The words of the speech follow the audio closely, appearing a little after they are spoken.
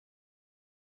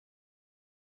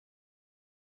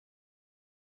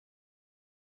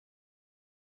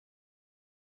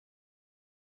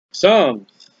Psalms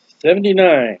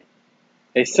 79.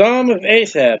 A psalm of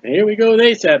Asaph. Here we go with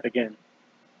Asaph again.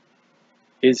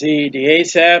 Is he the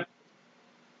Asaph,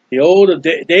 the old of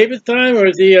David's time, or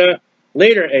is he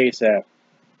later Asaph?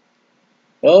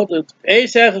 Well, the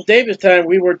Asaph of David's time,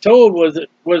 we were told,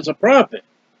 was a prophet.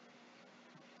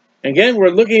 Again, we're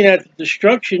looking at the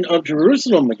destruction of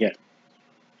Jerusalem again.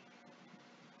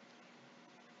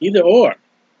 Either or.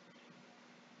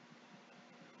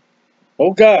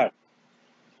 Oh God.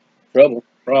 Trouble,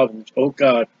 problems. Oh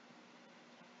God.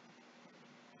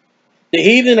 The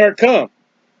heathen are come.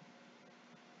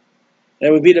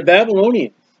 That would be the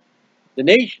Babylonians, the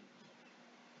nation.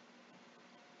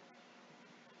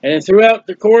 And throughout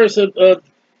the course of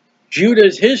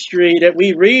Judah's history that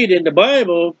we read in the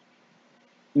Bible,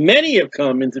 many have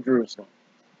come into Jerusalem.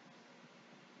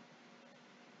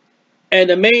 And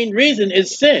the main reason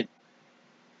is sin.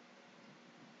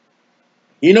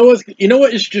 You know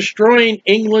what is destroying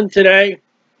England today?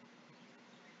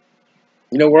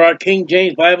 You know where our King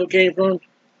James Bible came from?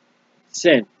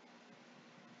 Sin.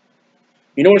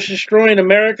 You know what's destroying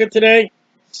America today?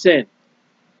 Sin.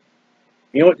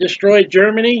 You know what destroyed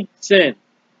Germany? Sin.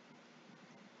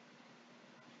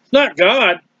 It's not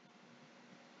God.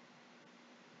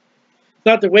 It's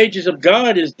not the wages of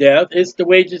God is death. It's the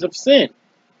wages of sin.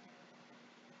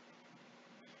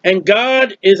 And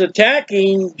God is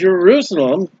attacking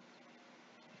Jerusalem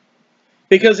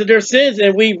because of their sins.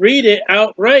 And we read it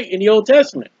outright in the Old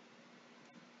Testament.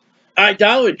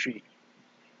 Idolatry.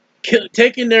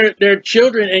 Taking their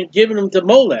children and giving them to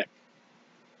Molech.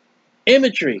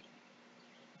 Imagery.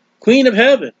 Queen of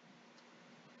Heaven.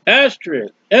 Ashtoreth.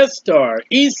 Estar.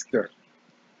 Easter.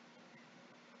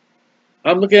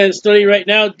 I'm looking at a study right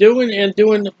now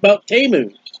doing about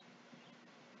Tammuz.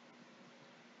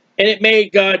 And it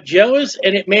made God jealous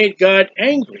and it made God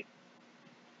angry.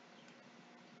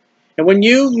 And when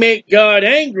you make God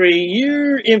angry,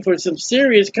 you're in for some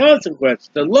serious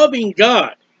consequences. The loving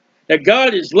God, that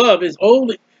God is love, is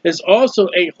also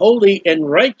a holy and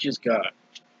righteous God.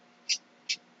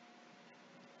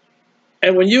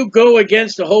 And when you go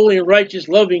against the holy and righteous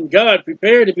loving God,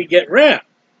 prepare to get wrath.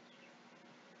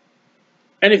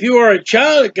 And if you are a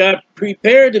child of God,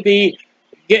 prepare to be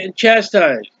getting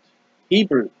chastised.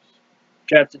 Hebrews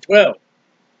chapter 12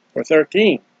 or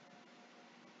 13.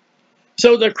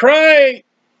 So the cry,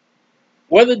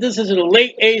 whether this is the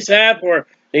late Asaph or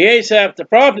the Asaph the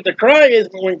prophet, the cry is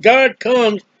when God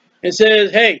comes and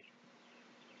says, hey,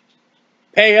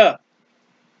 pay up.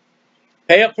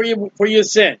 Pay up for your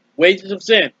sin, wages of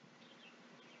sin.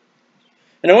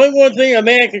 And the only one thing a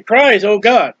man can cry is, oh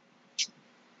God.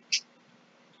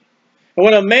 And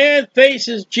when a man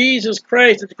faces Jesus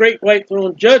Christ at the great white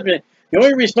throne judgment, the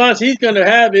only response he's going to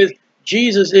have is,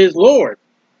 Jesus is Lord.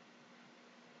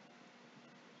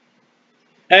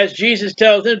 As Jesus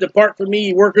tells him, depart from me,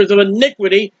 ye workers of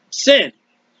iniquity, sin.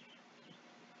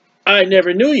 I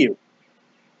never knew you.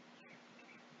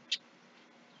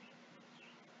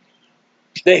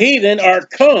 The heathen are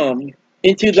come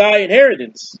into thy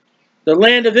inheritance, the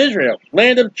land of Israel,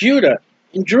 land of Judah,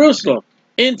 in Jerusalem,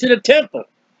 into the temple.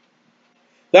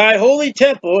 Thy holy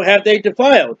temple have they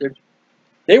defiled.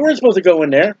 They weren't supposed to go in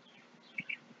there.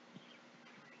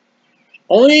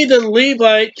 Only the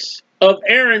Levites of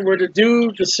Aaron were to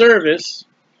do the service.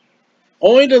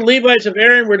 Only the Levites of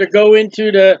Aaron were to go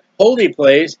into the holy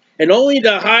place. And only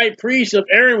the high priest of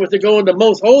Aaron was to go in the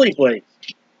most holy place.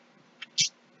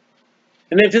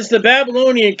 And if it's the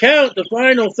Babylonian count, the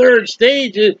final third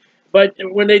stage is, but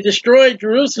when they destroyed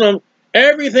Jerusalem,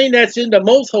 everything that's in the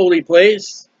most holy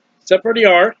place, except for the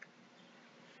ark,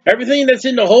 everything that's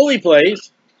in the holy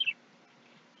place,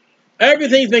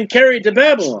 everything's been carried to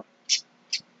Babylon.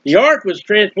 The ark was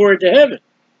transported to heaven.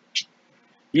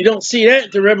 You don't see that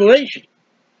in the Revelation.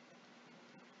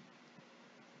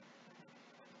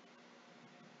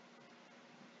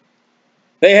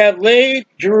 They have laid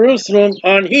Jerusalem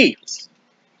on heaps.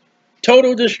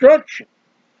 Total destruction.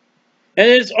 And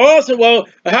it's also, well,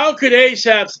 how could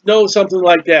Asaph know something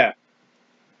like that?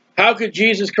 How could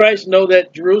Jesus Christ know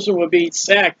that Jerusalem would be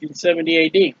sacked in 70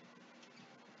 AD?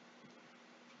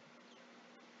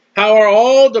 How are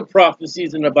all the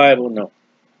prophecies in the Bible known?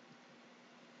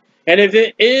 And if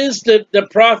it is the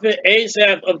prophet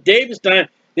Asaph of David's time,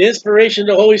 the inspiration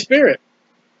of the Holy Spirit.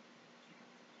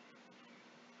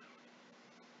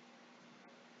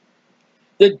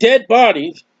 The dead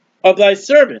bodies of thy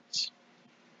servants.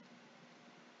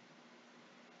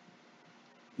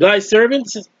 Thy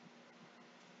servants,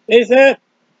 Asaph?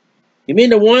 You mean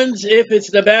the ones, if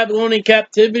it's the Babylonian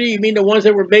captivity, you mean the ones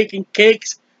that were baking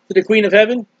cakes to the Queen of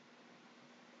Heaven?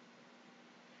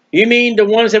 You mean the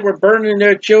ones that were burning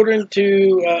their children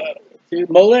to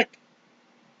Molech?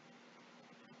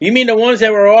 You mean the ones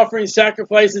that were offering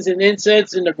sacrifices and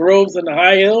incense in the groves and the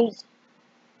high hills?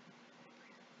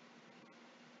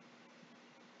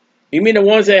 You mean the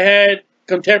ones that had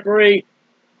contemporary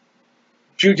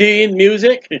Judean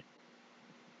music?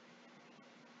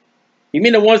 You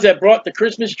mean the ones that brought the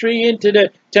Christmas tree into the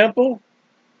temple?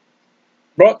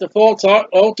 Brought the false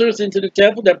altars into the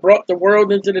temple, that brought the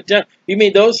world into the temple? You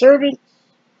mean those servants?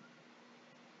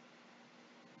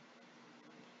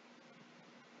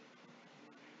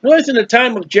 Notice in the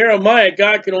time of Jeremiah,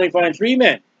 God could only find 3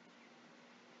 men.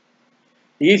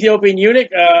 The Ethiopian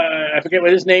eunuch, I forget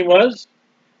what his name was,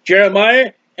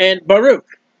 Jeremiah, and Baruch.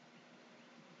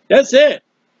 That's it.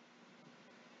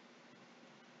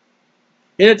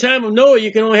 In the time of Noah,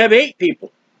 you can only have 8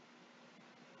 people.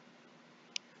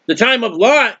 The time of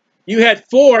Lot, you had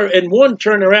 4, and 1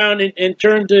 turned around and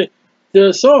turned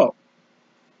to Saul.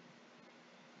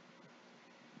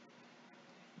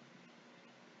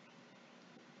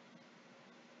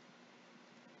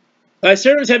 Thy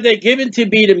servants have they given to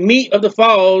be the meat of the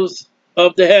fowls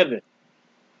of the heaven.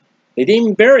 They didn't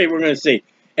even bury, we're going to see.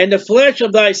 And the flesh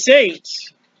of thy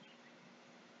saints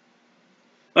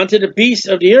unto the beasts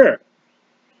of the earth.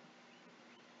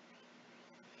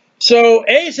 So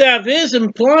Asaph is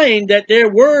implying that there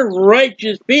were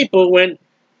righteous people when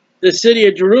the city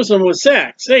of Jerusalem was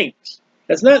sacked, saints.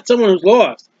 That's not someone who's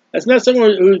lost. That's not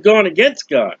someone who's gone against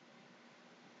God.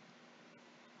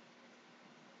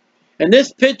 And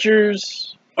this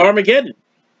pictures Armageddon.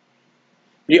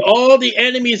 All the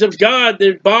enemies of God,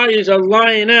 their bodies are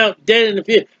lying out dead in the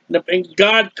field. And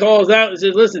God calls out and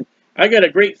says, listen, I got a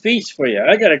great feast for you.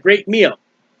 I got a great meal.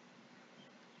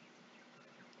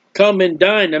 Come and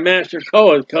dine. The master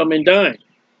calleth, come and dine.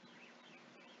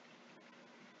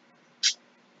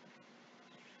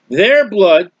 Their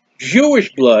blood,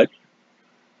 Jewish blood,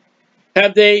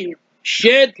 have they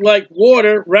shed like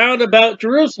water round about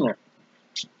Jerusalem.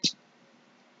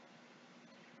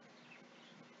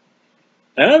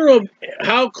 I don't know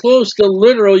how close to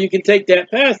literal you can take that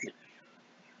passage.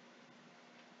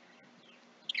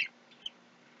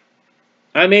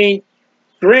 I mean,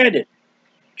 granted,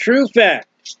 true fact,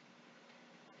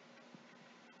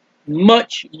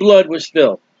 much blood was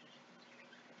spilled.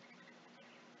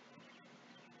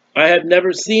 I have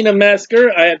never seen a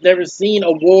massacre. I have never seen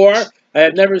a war. I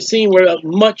have never seen where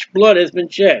much blood has been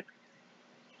shed.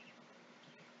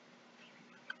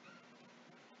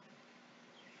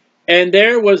 And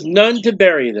there was none to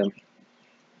bury them.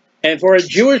 And for a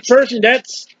Jewish person,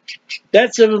 that's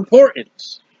of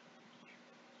importance.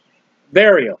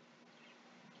 Burial.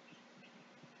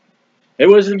 It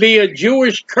was to be a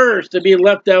Jewish curse to be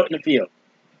left out in the field.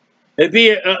 It'd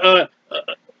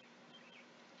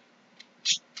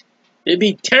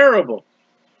be terrible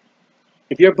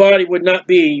if your body would not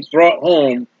be brought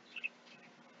home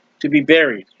to be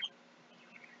buried.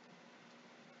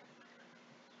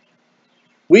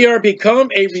 We are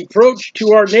become a reproach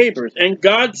to our neighbors, and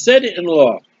God said it in the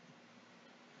law.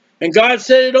 And God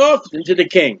said it often to the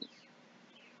kings.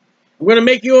 I'm going to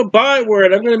make you a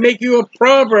byword. I'm going to make you a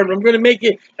proverb. I'm going to make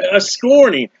you a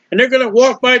scorning. And they're going to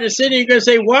walk by the city and you're going to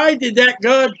say, why did that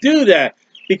God do that?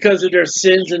 Because of their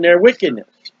sins and their wickedness.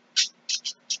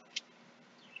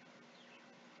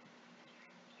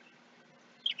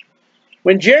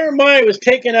 When Jeremiah was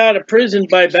taken out of prison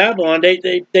by Babylon,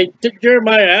 they took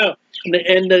Jeremiah out.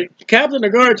 And the captain of the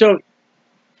guard told him,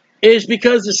 it is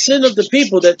because of the sin of the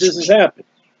people that this has happened.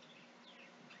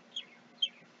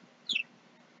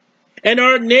 And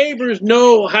our neighbors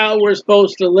know how we're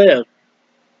supposed to live.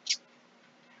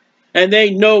 And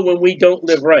they know when we don't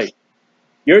live right.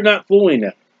 You're not fooling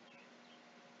them.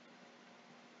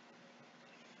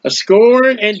 A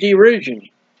scorn and derision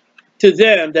to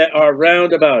them that are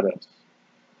round about us.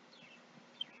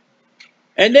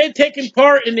 And they've taken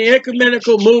part in the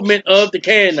ecumenical movement of the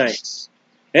Canaanites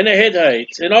and the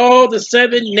Hittites and all the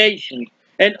 7 nations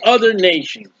and other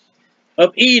nations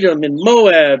of Edom and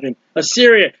Moab and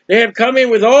Assyria. They have come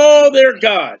in with all their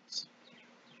gods.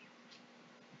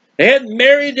 They had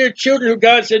married their children who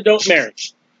God said don't marry.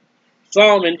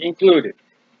 Solomon included.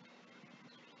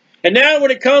 And now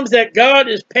when it comes that God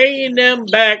is paying them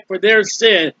back for their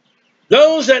sin,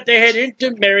 those that they had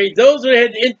intermarried, those that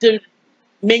had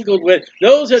intermingled with,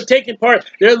 those that have taken part,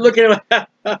 they're looking at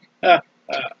them,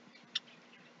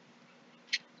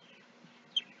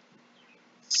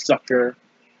 sucker.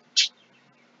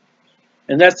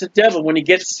 And that's the devil when he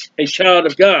gets a child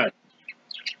of God.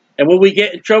 And when we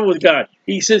get in trouble with God,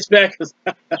 he sits back and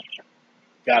says,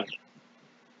 got it.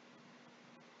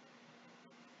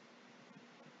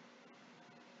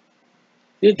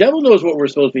 The devil knows what we're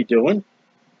supposed to be doing.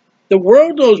 The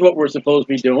world knows what we're supposed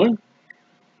to be doing.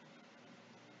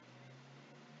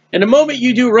 And the moment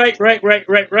you do right,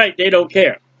 they don't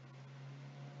care.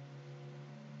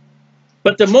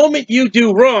 But the moment you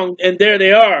do wrong, and there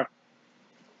they are.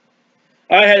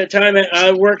 I had a time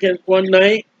I worked at one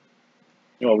night.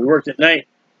 Well, we worked at night.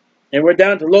 And we're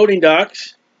down to loading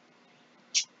docks.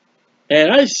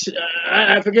 And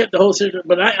I forget the whole situation,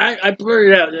 but I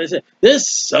blurted out and I said, "This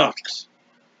sucks."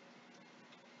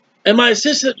 And my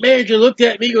assistant manager looked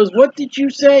at me and goes, "What did you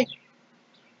say?"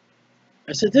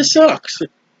 I said, "This sucks."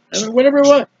 I mean, whatever it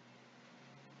was.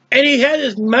 And he had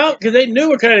his mouth, because they knew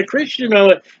what kind of Christian I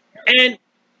was. And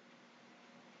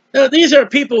now, these are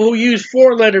people who use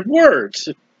four-lettered words.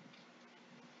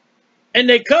 And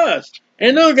they cuss.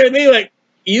 And they look at me like,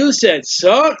 "You said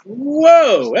suck?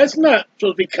 Whoa, that's not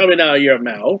supposed to be coming out of your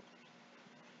mouth."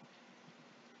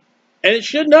 And it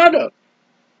should not have.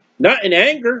 Not in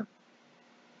anger.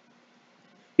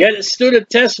 Yet it stood a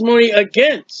testimony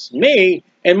against me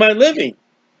and my living.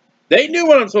 They knew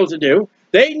what I'm supposed to do.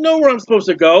 They know where I'm supposed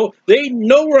to go. They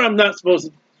know where I'm not supposed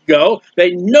to go.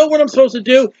 They know what I'm supposed to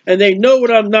do, and they know what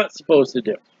I'm not supposed to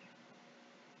do.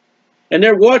 And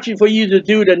they're watching for you to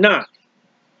do the not.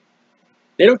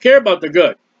 They don't care about the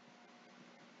good.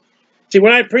 See,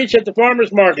 when I preach at the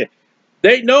farmer's market,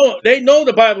 they know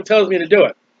the Bible tells me to do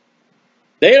it.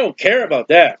 They don't care about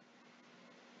that.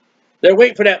 They're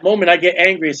waiting for that moment I get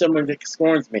angry and someone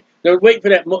scorns me. They're waiting for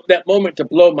that moment to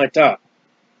blow my top.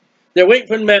 They're waiting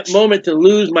for that moment to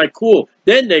lose my cool.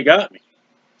 Then they got me.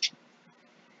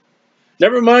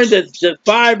 Never mind the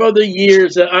 5 other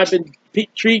years that I've been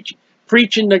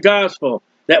preaching the gospel.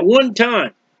 That one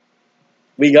time,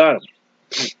 we got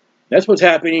them. That's what's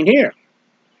happening here.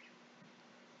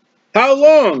 How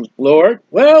long, Lord?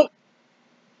 Well,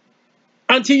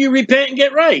 until you repent and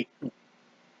get right. And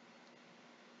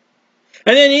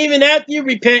then even after you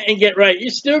repent and get right,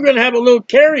 you're still going to have a little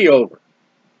carryover.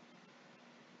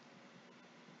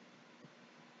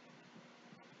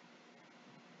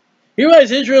 You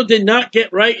realize Israel did not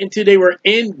get right until they were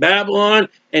in Babylon,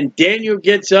 and Daniel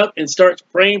gets up and starts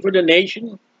praying for the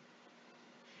nation.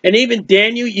 And even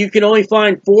Daniel, you can only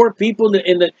find 4 people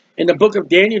in the book of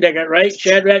Daniel that got right: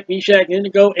 Shadrach, Meshach,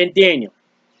 Abednego, and Daniel.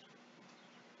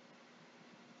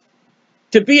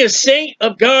 To be a saint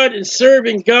of God and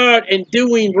serving God and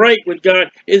doing right with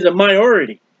God is a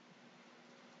minority.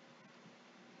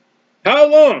 How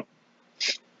long?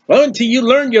 Well, until you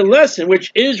learn your lesson,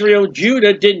 which Israel,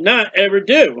 Judah did not ever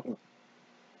do.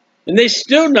 And they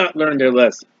still not learned their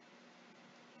lesson.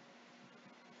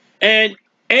 And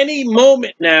any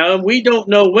moment now, and we don't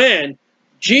know when,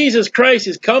 Jesus Christ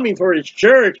is coming for his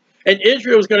church, and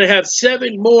Israel is going to have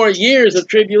 7 more years of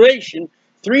tribulation,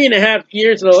 3.5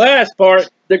 years of the last part,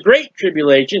 the Great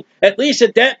Tribulation. At least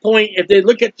at that point, if they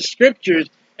look at the scriptures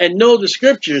and know the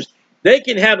scriptures, they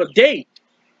can have a date.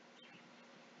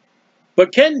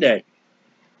 But can they?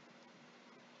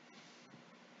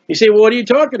 You say, well, what are you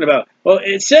talking about? Well,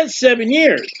 it says 7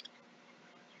 years.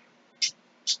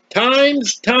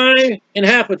 Times, time, and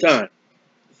half a time.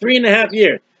 3.5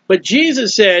 years. But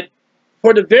Jesus said,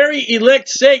 for the very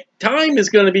elect's sake, time is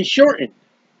going to be shortened.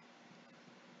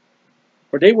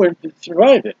 Or they wouldn't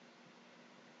survive it.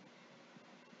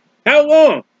 How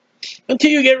long? Until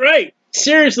you get right.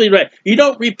 Seriously right. You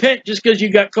don't repent just because you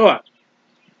got caught.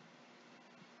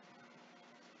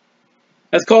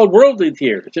 That's called worldly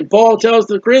tears. And Paul tells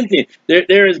the Corinthians,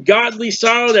 there is godly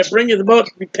sorrow that bringeth about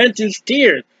repentance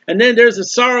tears. And then there's the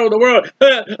sorrow of the world.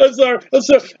 I'm sorry.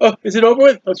 Oh, is it over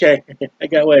with? Okay, I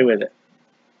got away with it.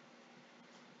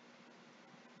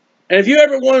 And if you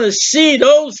ever want to see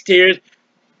those tears,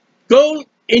 go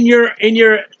in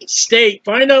your state,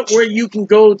 find out where you can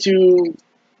go to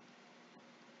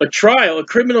a trial, a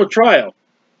criminal trial,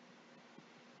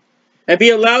 and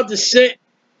be allowed to sit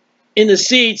in the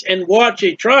seats and watch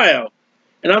a trial.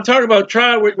 And I'm talking about a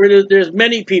trial where there's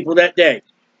many people that day.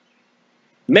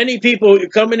 Many people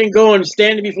coming and going,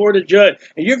 standing before the judge.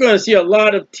 And you're going to see a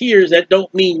lot of tears that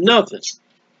don't mean nothing.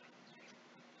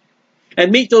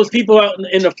 And meet those people out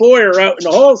in the foyer or out in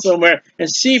the hall somewhere and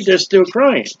see if they're still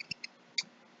crying.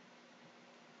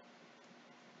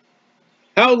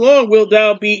 How long wilt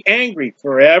thou be angry?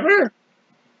 Forever?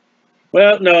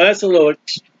 Well, no, that's a little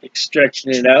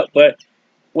stretching it out. But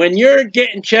when you're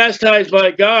getting chastised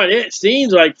by God, it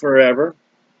seems like forever.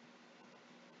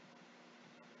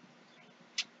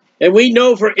 And we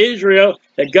know for Israel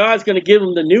that God's going to give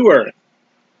them the new earth.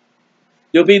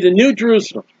 There'll be the new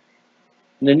Jerusalem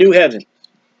and the new heaven.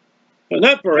 Well,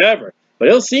 not forever, but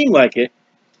it'll seem like it.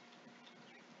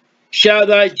 Shall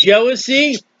thy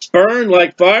jealousy burn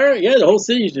like fire? Yeah, the whole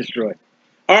city's destroyed.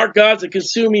 Our God's a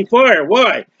consuming fire.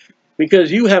 Why?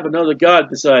 Because you have another God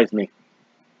besides me.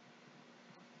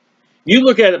 You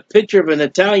look at a picture of an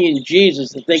Italian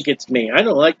Jesus and think it's me. I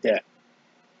don't like that.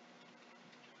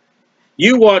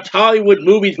 You watch Hollywood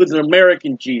movies with an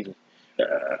American Jesus.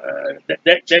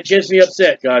 That gets me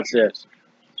upset, God says.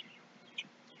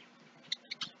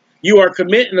 You are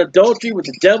committing adultery with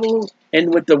the devil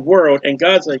and with the world. And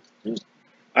God's like,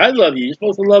 I love you. You're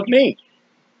supposed to love me.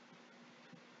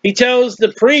 He tells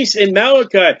the priest in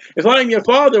Malachi, if I'm your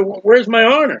father, where's my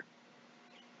honor?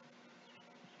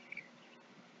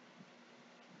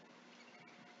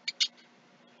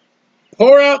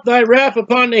 Pour out thy wrath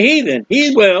upon the heathen.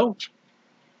 He will.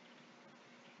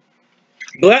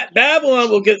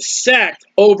 Babylon will get sacked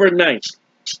overnight.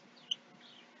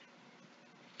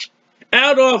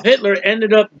 Adolf Hitler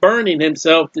ended up burning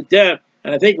himself to death,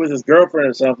 and I think with his girlfriend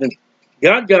or something.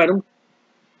 God got him.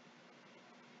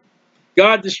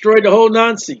 God destroyed the whole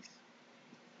Nazis.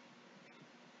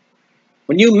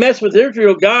 When you mess with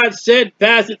Israel, God said,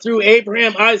 pass it through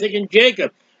Abraham, Isaac, and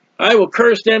Jacob. I will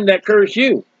curse them that curse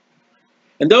you.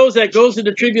 And those that go through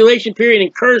the tribulation period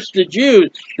and curse the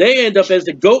Jews, they end up as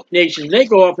the goat nation. They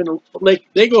go off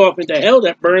into hell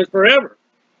that burns forever.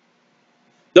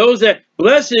 Those that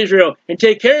bless Israel and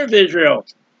take care of Israel,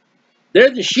 they're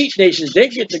the sheep nations. They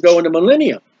get to go in the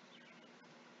millennium.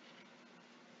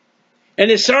 And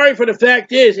the sorry for the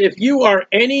fact is, if you are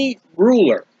any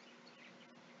ruler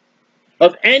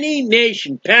of any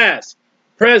nation, past,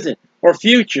 present, or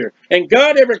future, and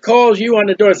God ever calls you on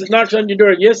the door, says, knocks on your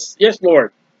door, yes,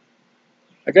 Lord,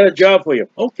 I got a job for you.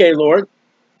 Okay, Lord,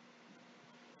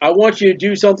 I want you to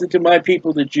do something to my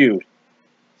people, the Jews.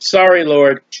 Sorry,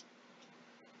 Lord.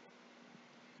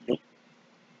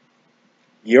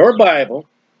 Your Bible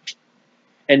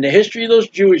and the history of those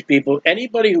Jewish people,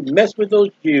 anybody who messed with those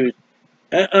Jews,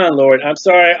 Lord, I'm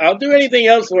sorry. I'll do anything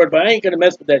else, Lord, but I ain't going to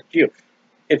mess with that Jew.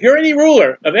 If you're any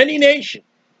ruler of any nation,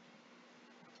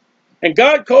 and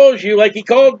God calls you like he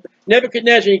called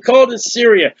Nebuchadnezzar, he called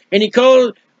Assyria, and he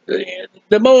called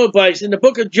the Moabites in the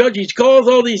book of Judges, he calls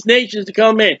all these nations to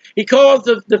come in. He calls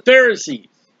the Pharisees.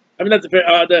 I mean, not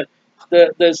the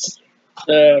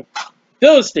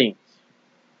Philistines.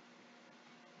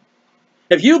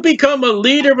 If you become a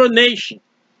leader of a nation,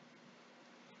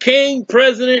 king,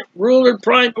 president, ruler,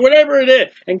 prime, whatever it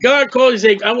is, and God calls you,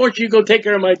 say, I want you to go take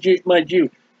care of my Jew.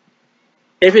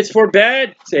 If it's for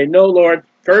bad, say, no, Lord.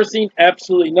 Cursing,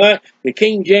 absolutely not. The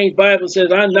King James Bible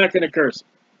says, I'm not going to curse him.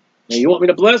 Now, you want me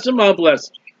to bless him? I'll bless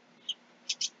him.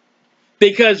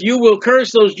 Because you will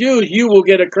curse those Jews, you will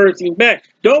get a cursing back.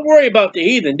 Don't worry about the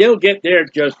heathen. They'll get their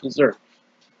just desert.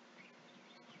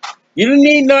 You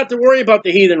need not to worry about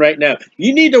the heathen right now.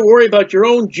 You need to worry about your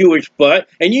own Jewish butt,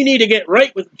 and you need to get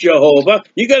right with Jehovah.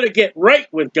 You got to get right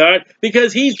with God,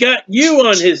 because he's got you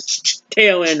on his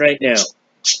tail end right now.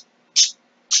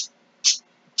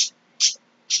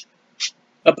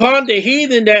 Upon the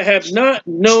heathen that have not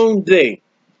known thee.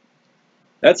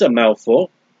 That's a mouthful.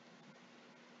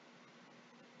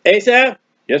 Asaph?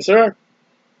 Yes, sir.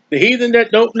 The heathen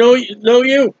that don't know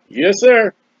you? Yes,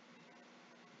 sir.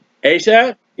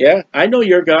 Asaph? Yeah, I know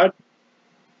your God.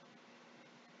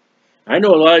 I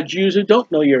know a lot of Jews who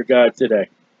don't know your God today.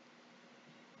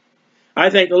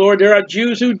 I thank the Lord there are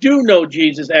Jews who do know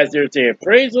Jesus as their Savior.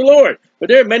 Praise the Lord. But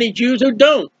there are many Jews who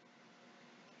don't.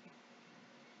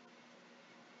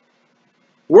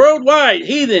 Worldwide,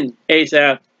 heathen,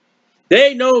 Asaph,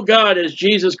 they know God as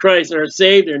Jesus Christ, are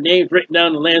saved, their names written down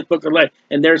in the Lamb's Book of Life,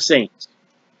 and they're saints.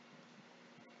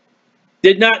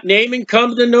 Did not Naaman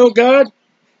come to know God?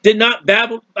 Did not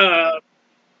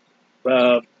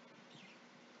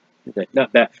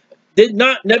did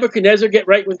not Nebuchadnezzar get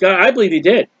right with God? I believe he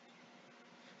did.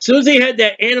 As soon as he had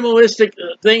that animalistic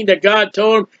thing that God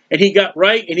told him, and he got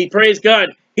right, and he praised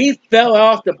God, he fell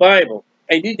off the Bible,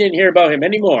 and you didn't hear about him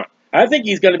anymore. I think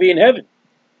he's going to be in heaven.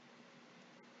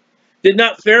 Did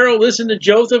not Pharaoh listen to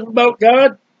Joseph about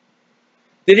God?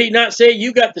 Did he not say,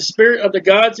 you got the spirit of the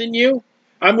gods in you?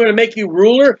 I'm going to make you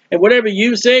ruler, and whatever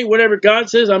you say, whatever God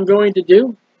says, I'm going to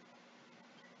do?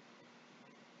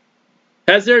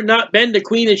 Has there not been the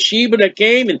Queen of Sheba that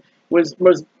came and was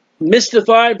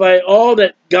mystified by all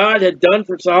that God had done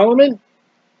for Solomon?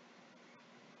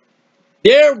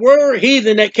 There were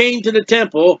heathen that came to the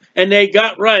temple, and they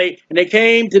got right, and they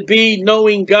came to be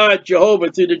knowing God,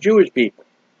 Jehovah, through the Jewish people.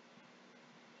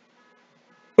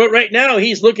 But right now,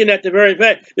 he's looking at the very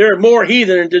fact there are more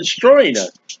heathen and destroying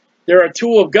us. They're a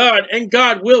tool of God, and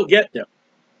God will get them.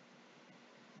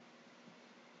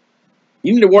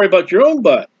 You need to worry about your own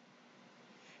butt.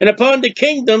 And upon the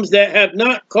kingdoms that have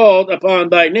not called upon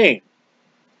thy name.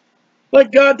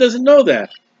 But God doesn't know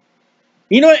that.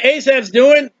 You know what Asaph's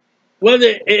doing?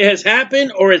 Whether it has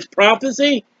happened or it's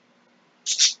prophecy?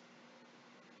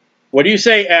 What do you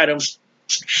say, Adam?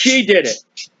 She did it.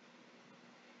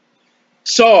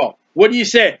 Saul, what do you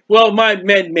say? Well, my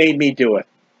men made me do it.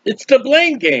 It's the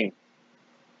blame game.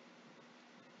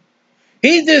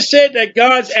 He just said that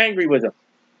God's angry with him.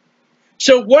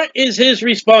 So what is his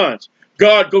response?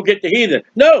 God, go get the heathen.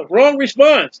 No, wrong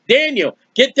response. Daniel,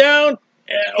 get down,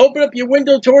 open up your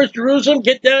window towards Jerusalem,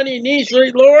 get down on your knees,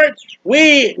 say, Lord,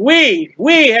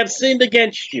 we have sinned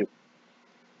against you.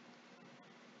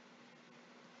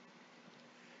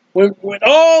 When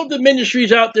all the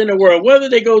ministries out there in the world, whether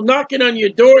they go knocking on your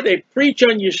door, they preach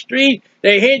on your street,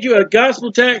 they hand you a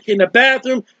gospel tract in the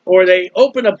bathroom, or they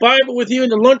open a Bible with you in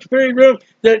the lunch period room,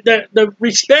 the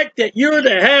respect that you're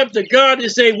to have to God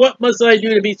is say, what must I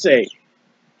do to be saved?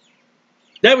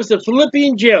 That was the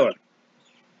Philippian jailer.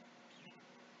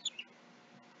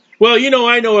 Well, you know,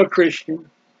 I know a Christian.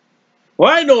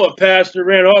 Well, I know a pastor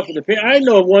ran off with the I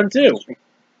know one too.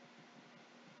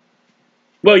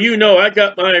 Well, you know, I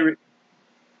got my...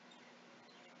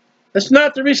 That's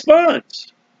not the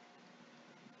response.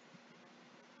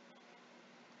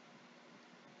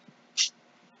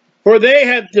 For they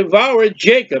have devoured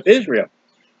Jacob, Israel,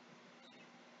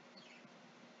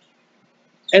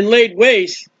 and laid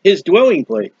waste his dwelling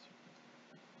place.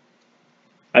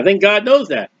 I think God knows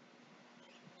that.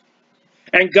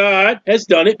 And God has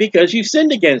done it because you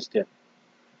sinned against him.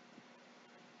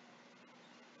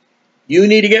 You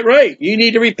need to get right. You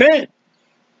need to repent.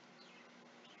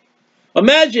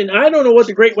 Imagine, I don't know what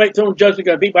the great white throne judgment is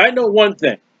going to be, but I know one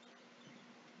thing.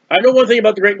 I know one thing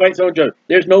about the great white throne judgment.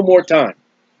 There's no more time.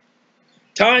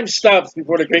 Time stops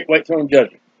before the great white throne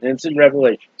judgment. And it's in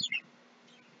Revelation.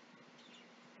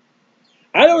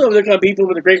 I don't know if there's going to be people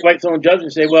with the great white throne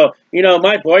judgment say, well, you know,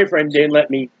 my boyfriend didn't let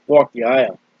me walk the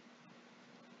aisle.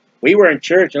 We were in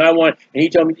church, and he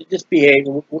told me to just behave.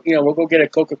 And we'll go get a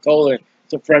Coca-Cola and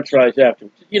some French fries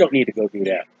afterwards. You don't need to go do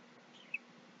that.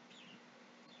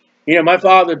 You know, my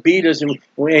father beat us, and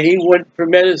he wouldn't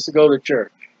permit us to go to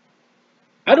church.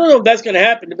 I don't know if that's going to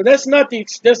happen, but that's not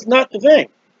the thing.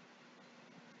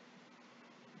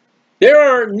 There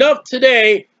are enough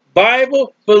today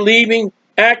Bible-believing,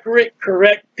 accurate,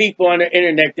 correct people on the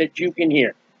internet that you can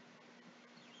hear.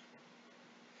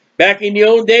 Back in the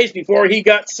old days, before he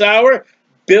got sour,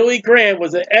 Billy Graham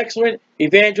was an excellent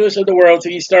evangelist of the world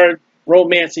until he started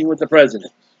romancing with the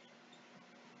president.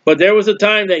 But there was a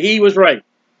time that he was right.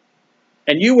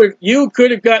 And you could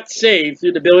have got saved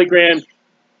through the Billy Graham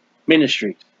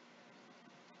ministries.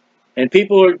 And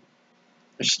people are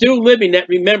still living that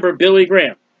remember Billy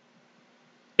Graham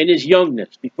in his youngness,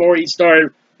 before he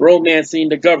started romancing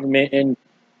the government and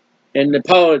the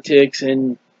politics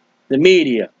and the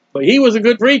media. But he was a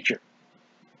good preacher.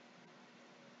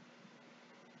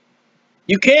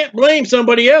 You can't blame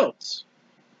somebody else.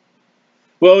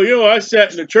 Well, you know, I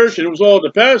sat in the church and it was all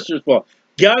the pastor's fault.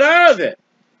 Get out of it.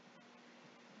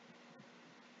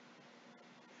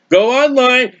 Go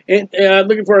online and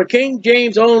looking for a King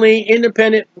James only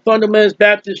independent fundamentalist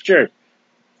Baptist church.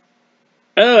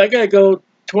 Oh, I got to go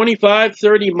 25,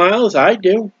 30 miles. I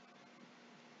do.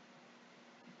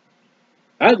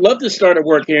 I'd love to start a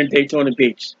work here in Daytona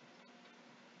Beach.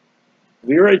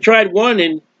 We already tried one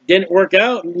and didn't work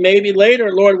out. Maybe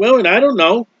later, Lord willing, I don't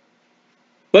know.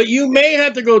 But you may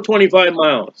have to go 25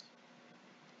 miles.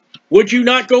 Would you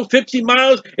not go 50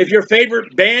 miles if your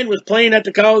favorite band was playing at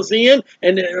the Coliseum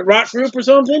and a rock group or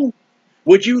something?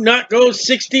 Would you not go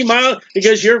 60 miles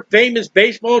because your famous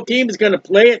baseball team is going to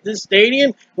play at this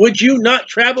stadium? Would you not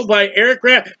travel by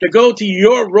aircraft to go to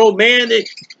your romantic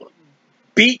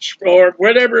beach or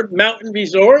whatever mountain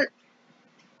resort?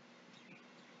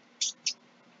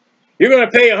 You're going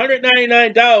to pay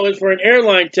 $199 for an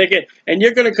airline ticket, and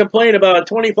you're going to complain about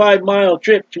a 25-mile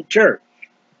trip to church.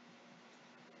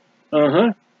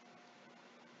 Uh-huh.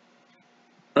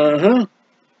 Uh-huh.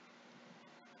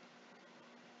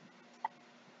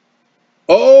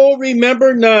 Oh,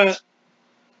 remember not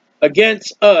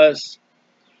against us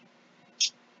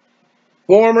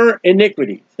former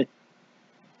iniquities.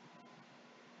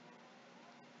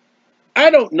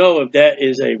 I don't know if that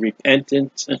is a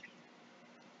repentance.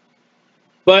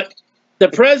 But the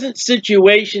present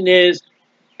situation is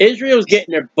Israel's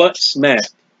getting their butt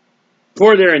smacked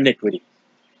for their iniquity.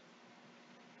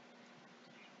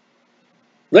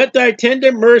 Let thy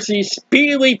tender mercy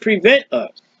speedily prevent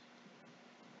us,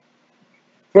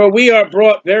 for we are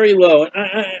brought very low.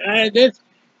 I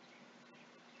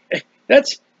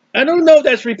don't know if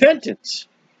that's repentance.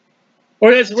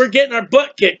 Or that's we're getting our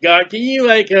butt kicked, God. Can you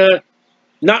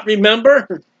not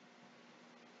remember?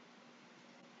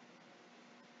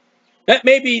 That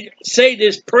may be say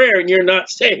this prayer and you're not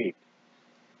saved.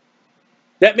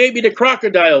 That may be the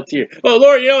crocodile tear. Oh,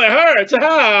 Lord, you know, it hurts.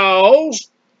 Ow.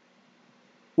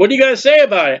 What do you got to say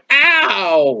about it?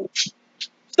 Ow.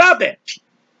 Stop it.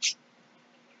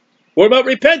 What about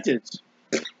repentance?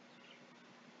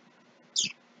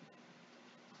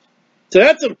 So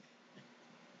that's a,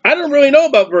 I don't really know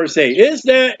about verse 8. Is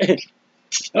that, I'm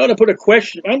going to put a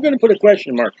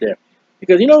question mark there.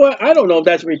 Because you know what? I don't know if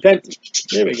that's repentance.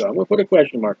 There we go. I'm going to put a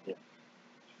question mark there.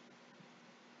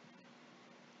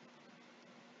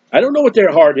 I don't know what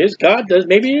their heart is. God does.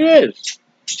 Maybe it is.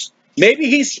 Maybe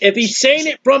if he's saying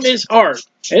it from his heart,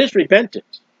 and it's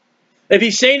repentance. If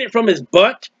he's saying it from his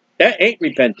butt, that ain't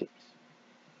repentance.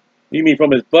 You mean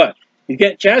from his butt? He's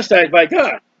getting chastised by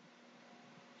God.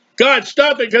 God,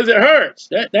 stop it because it hurts.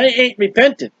 That ain't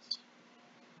repentance.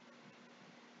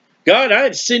 God,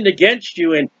 I've sinned against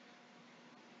you and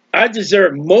I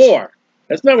deserve more.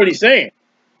 That's not what he's saying.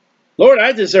 Lord,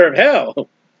 I deserve hell.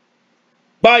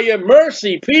 By your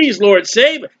mercy, please, Lord,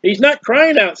 save me. He's not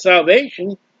crying out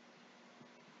salvation.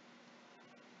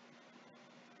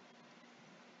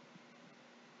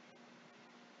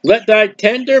 Let thy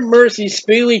tender mercy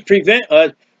speedily prevent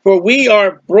us, for we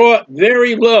are brought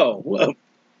very low. Well,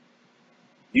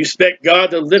 you expect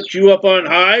God to lift you up on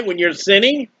high when you're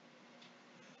sinning?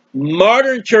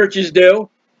 Modern churches do.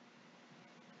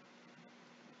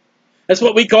 That's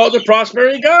what we call the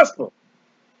prosperity gospel.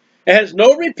 It has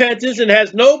no repentance and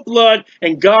has no blood,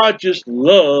 and God just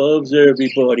loves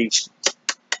everybody.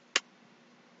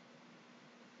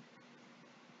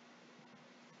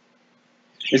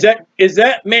 Is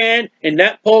that man in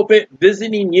that pulpit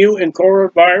visiting you in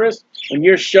coronavirus when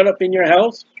you're shut up in your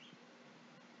house?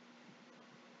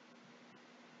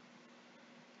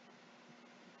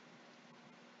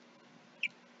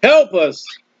 Help us.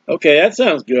 Okay, that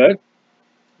sounds good.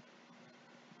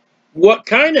 What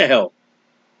kind of help?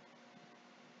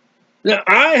 Now,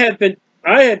 I have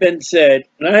been said,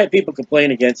 and I had people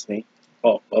complain against me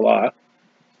a lot,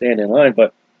 stand in line,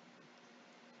 but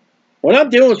when I'm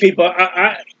dealing with people,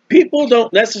 people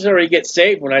don't necessarily get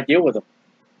saved when I deal with them.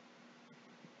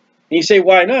 And you say,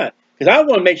 why not? Because I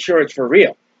want to make sure it's for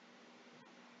real.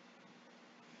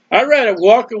 I'd rather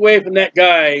walk away from that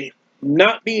guy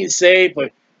not being saved,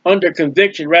 but under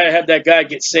conviction, rather have that guy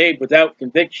get saved without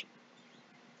conviction.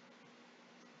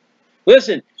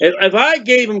 Listen, if I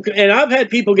gave him, and I've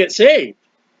had people get saved.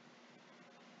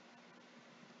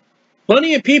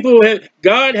 Plenty of people,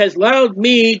 God has allowed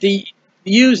me to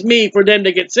use me for them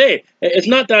to get saved. It's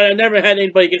not that I never had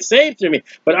anybody get saved through me,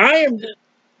 but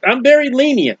I'm very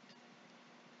lenient.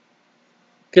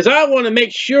 Because I want to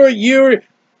make sure you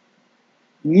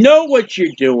know what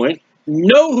you're doing,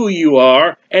 know who you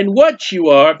are, and what you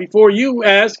are before you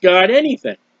ask God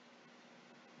anything.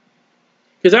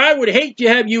 Because I would hate to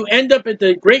have you end up at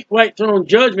the great white throne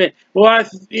judgment. Well,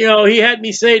 he had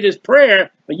me say this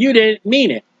prayer, but you didn't mean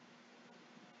it.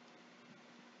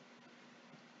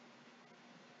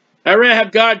 I'd rather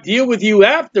have God deal with you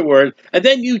afterward, and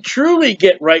then you truly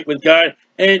get right with God,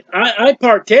 and I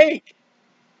partake.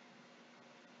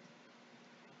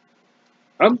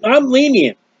 I'm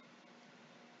lenient.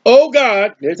 Oh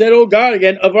God, there's that old God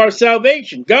again, of our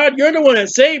salvation. God, you're the one that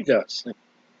saved us.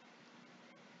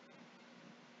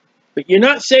 But you're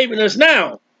not saving us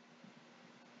now.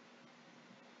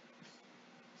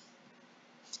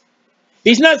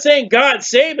 He's not saying God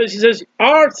save us. He says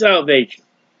our salvation.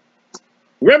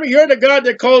 Remember, you're the God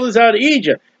that called us out of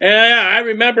Egypt. And I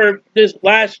remember this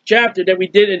last chapter that we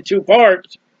did in 2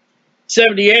 parts,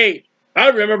 78. I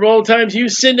remember all the times you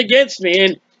sinned against me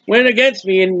and went against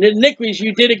me and the iniquities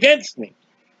you did against me.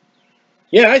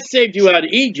 Yeah, I saved you out of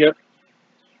Egypt.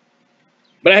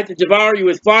 But I had to devour you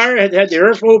with fire. I had to have the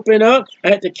earth open up. I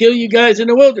had to kill you guys in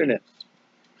the wilderness.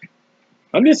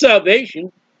 I'm your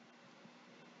salvation.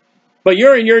 But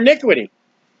you're in your iniquity.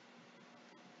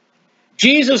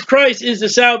 Jesus Christ is the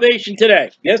salvation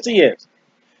today. Yes, he is.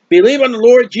 Believe on the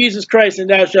Lord Jesus Christ and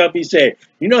thou shalt be saved.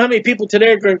 You know how many people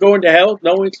today are going to go into hell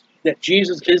knowing that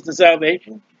Jesus is the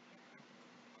salvation?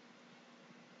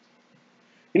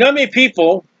 You know how many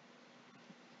people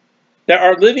that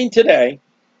are living today,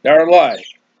 that are alive,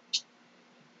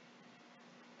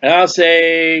 and I'll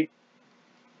say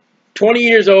 20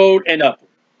 years old and up.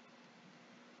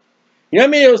 You know how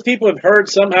many of those people have heard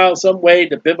somehow, some way,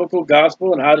 the biblical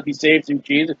gospel and how to be saved through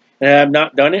Jesus and have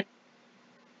not done it?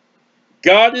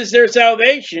 God is their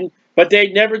salvation, but they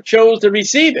never chose to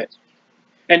receive it.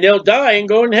 And they'll die and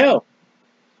go in hell.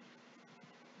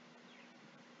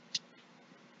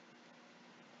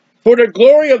 For the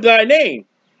glory of thy name.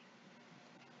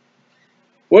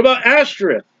 What about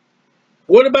Ashtoreth?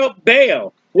 What about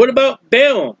Baal? What about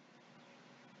Balaam?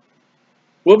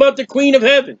 What about the Queen of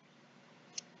Heaven?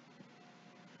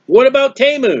 What about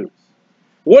Tammuz?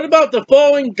 What about the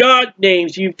fallen god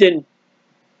names you've been?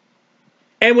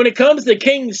 And when it comes to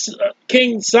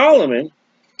King Solomon,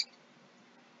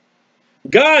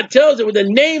 God tells it with the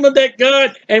name of that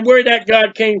God and where that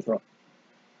God came from.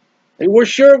 And we're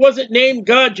sure it wasn't named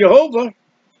God Jehovah.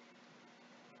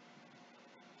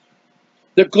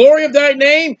 The glory of thy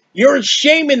name, you're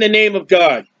shaming the name of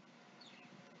God.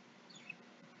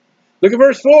 Look at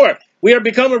verse 4. We are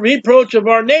become a reproach of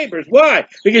our neighbors. Why?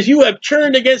 Because you have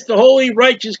turned against the holy,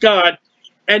 righteous God,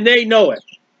 and they know it.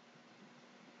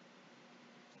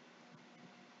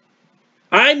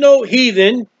 I know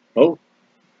heathen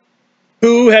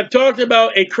who have talked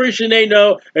about a Christian they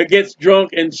know that gets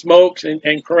drunk and smokes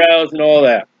and carouse and all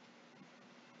that.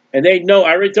 And they know,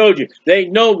 I already told you, they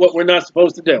know what we're not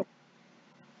supposed to do.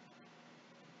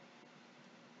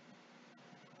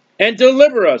 And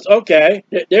deliver us. Okay,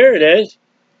 there it is.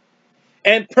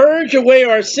 And purge away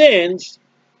our sins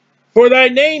for thy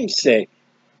name's sake.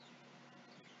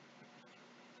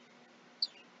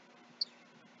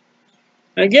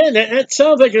 Again, that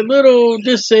sounds like a little,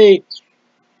 just say,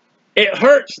 it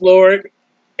hurts, Lord,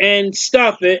 and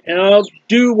stop it, and I'll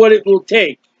do what it will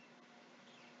take.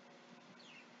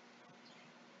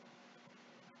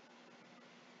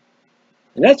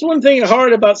 And that's one thing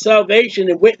hard about salvation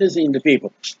and witnessing to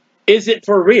people. Is it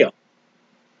for real?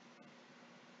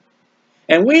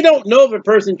 And we don't know if a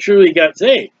person truly got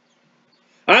saved.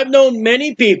 I've known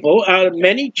many people out of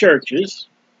many churches,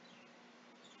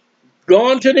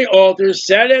 gone to the altar,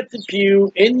 sat at the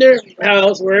pew, in their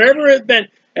house, wherever it's been,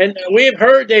 and we have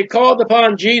heard they called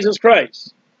upon Jesus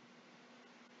Christ.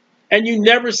 And you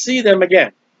never see them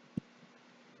again.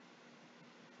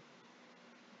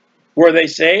 Were they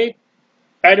saved?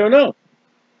 I don't know.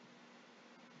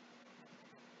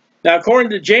 Now, according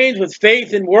to James, with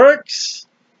faith and works,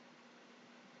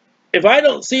 if I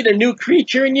don't see the new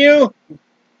creature in you,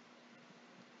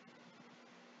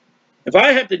 if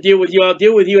I have to deal with you, I'll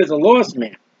deal with you as a lost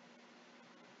man.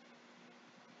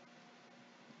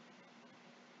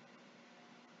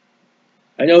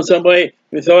 I know somebody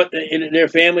who thought that their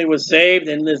family was saved,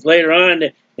 and this later on,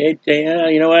 they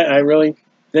you know what, I really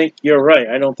think you're right.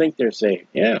 I don't think they're saved.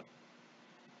 Yeah.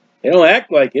 They don't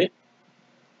act like it.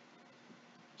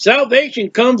 Salvation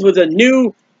comes with a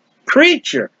new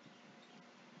creature.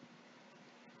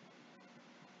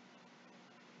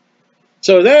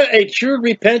 So that a true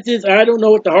repentance, I don't know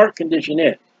what the heart condition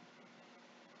is.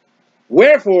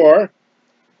 Wherefore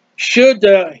should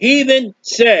the heathen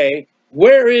say,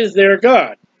 where is their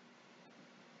God?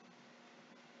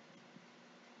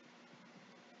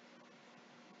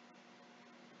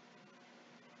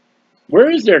 Where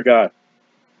is their God?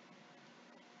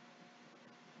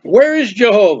 Where is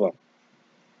Jehovah?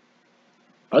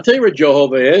 I'll tell you where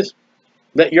Jehovah is.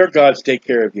 Let your gods take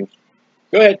care of you.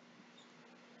 Go ahead.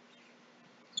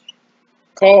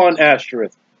 Call on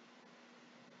Ashtoreth.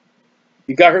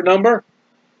 You got her number?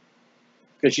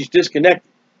 Because she's disconnected.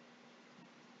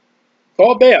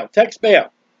 Call Baal. Text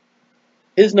Baal.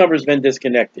 His number's been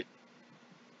disconnected.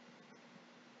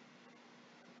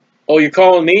 Oh, you're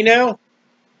calling me now?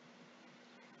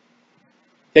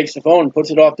 Takes the phone and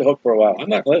puts it off the hook for a while. I'm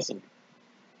not listening.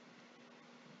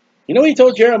 You know what he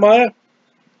told Jeremiah?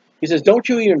 He says, don't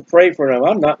you even pray for them.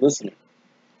 I'm not listening.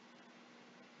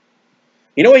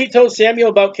 You know what he told Samuel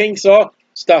about King Saul?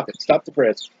 Stop it. Stop the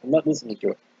prayers. I'm not listening to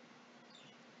it.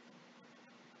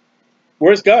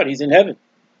 Where's God? He's in heaven.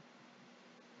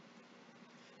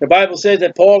 The Bible says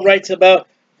that Paul writes about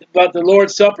the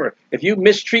Lord's Supper. If you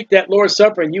mistreat that Lord's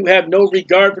Supper and you have no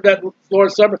regard for that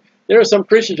Lord's Supper, there are some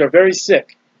Christians who are very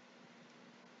sick.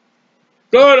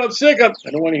 God, I'm sick. I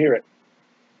don't want to hear it.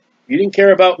 You didn't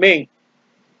care about me.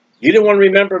 You didn't want to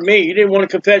remember me. You didn't want to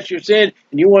confess your sin,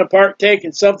 and you want to partake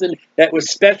in something that was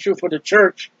special for the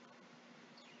church.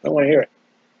 I don't want to hear it.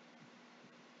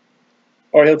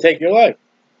 Or he'll take your life.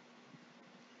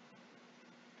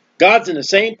 God's in the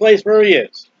same place where he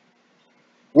is.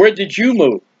 Where did you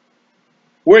move?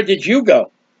 Where did you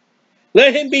go?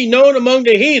 Let him be known among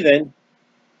the heathen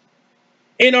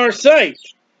in our sight.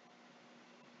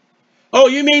 Oh,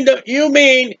 you mean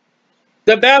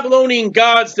the Babylonian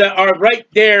gods that are right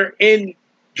there in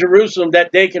Jerusalem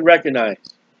that they can recognize?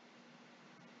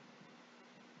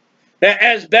 That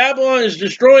as Babylon is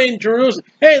destroying Jerusalem,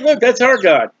 hey, look, that's our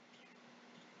God.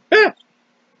 Huh.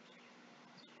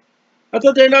 I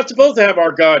thought they're not supposed to have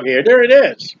our God here. There it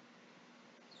is.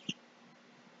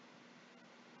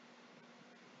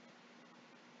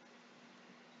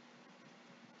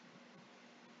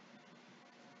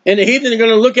 And the heathen are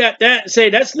going to look at that and say,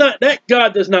 that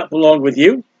God does not belong with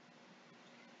you.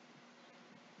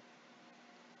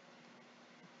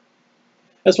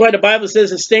 That's why the Bible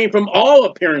says abstain from all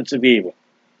appearance of evil.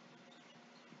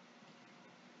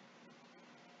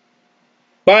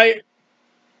 By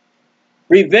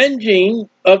revenging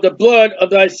of the blood of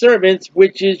thy servants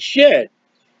which is shed.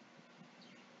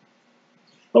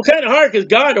 Well, kind of hard because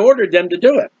God ordered them to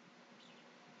do it.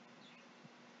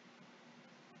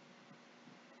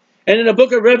 And in the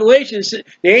book of Revelation,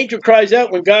 the angel cries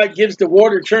out when God gives the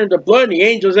water turned to blood, and the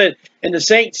angels and the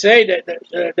saints say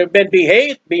that they've been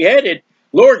beheaded.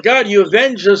 Lord God, you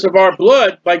avenged us of our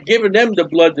blood by giving them the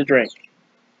blood to drink.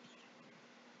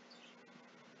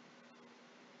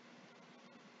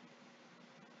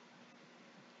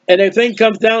 And the thing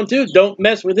comes down to, don't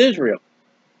mess with Israel.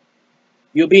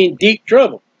 You'll be in deep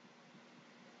trouble.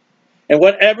 And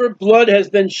whatever blood has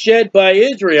been shed by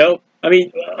Israel,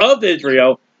 of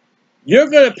Israel, you're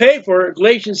going to pay for it.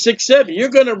 Galatians 6:7. You're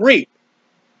going to reap.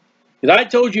 Because I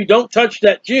told you, don't touch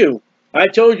that Jew. I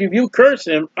told you, if you curse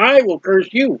him, I will curse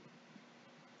you.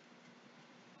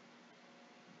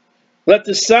 Let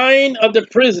the sign of the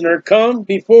prisoner come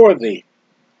before thee.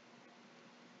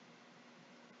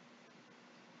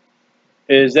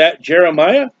 Is that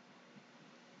Jeremiah?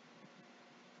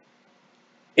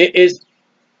 It is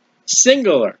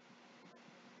singular.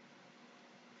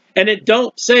 And it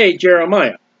don't say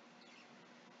Jeremiah.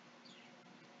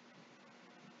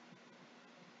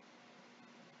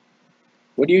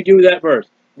 What do you do with that verse?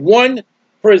 One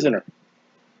prisoner.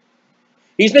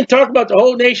 He's been talking about the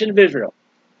whole nation of Israel.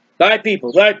 Thy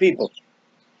people,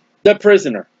 the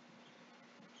prisoner.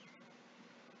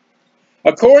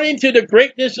 According to the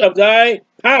greatness of thy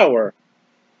power,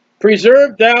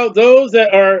 preserve thou those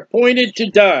that are appointed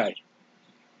to die.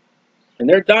 And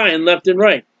they're dying left and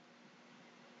right.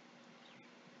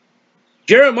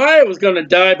 Jeremiah was going to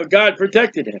die, but God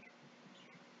protected him.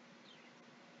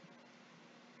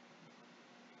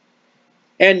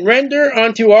 And render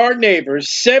unto our neighbors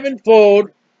sevenfold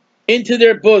into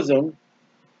their bosom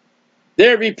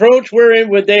their reproach wherein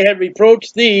would they have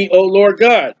reproached thee, O Lord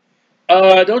God.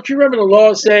 Don't you remember the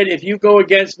law said, if you go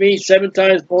against me 7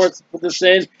 times more for the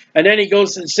sin, and then he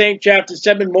goes to the same chapter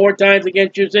 7 more times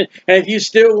against your sin, and if you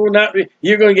still will not,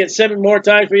 you're going to get 7 more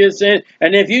times for your sin,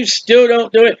 and if you still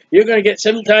don't do it, you're going to get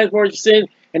 7 times more sin,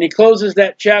 and he closes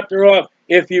that chapter off,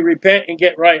 if you repent and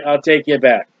get right, I'll take you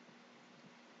back.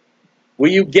 Will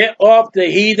you get off the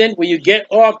heathen? Will you get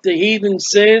off the heathen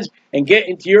sins and get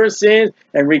into your sins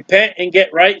and repent and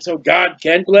get right so God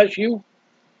can bless you?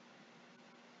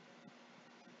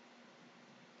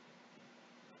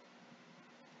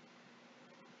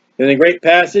 In the great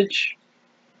passage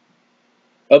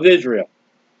of Israel.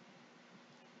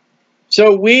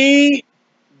 So we,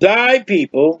 thy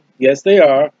people, yes they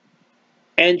are,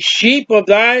 and sheep of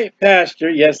thy pasture,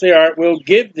 yes they are, will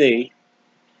give thee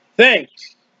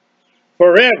thanks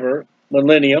forever,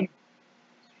 millennium.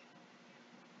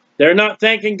 They're not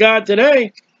thanking God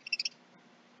today.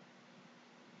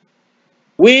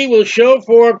 We will show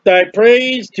forth thy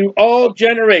praise to all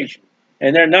generations.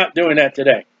 And they're not doing that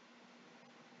today.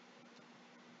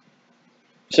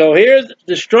 So here's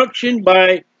destruction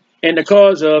by and the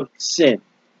cause of sin.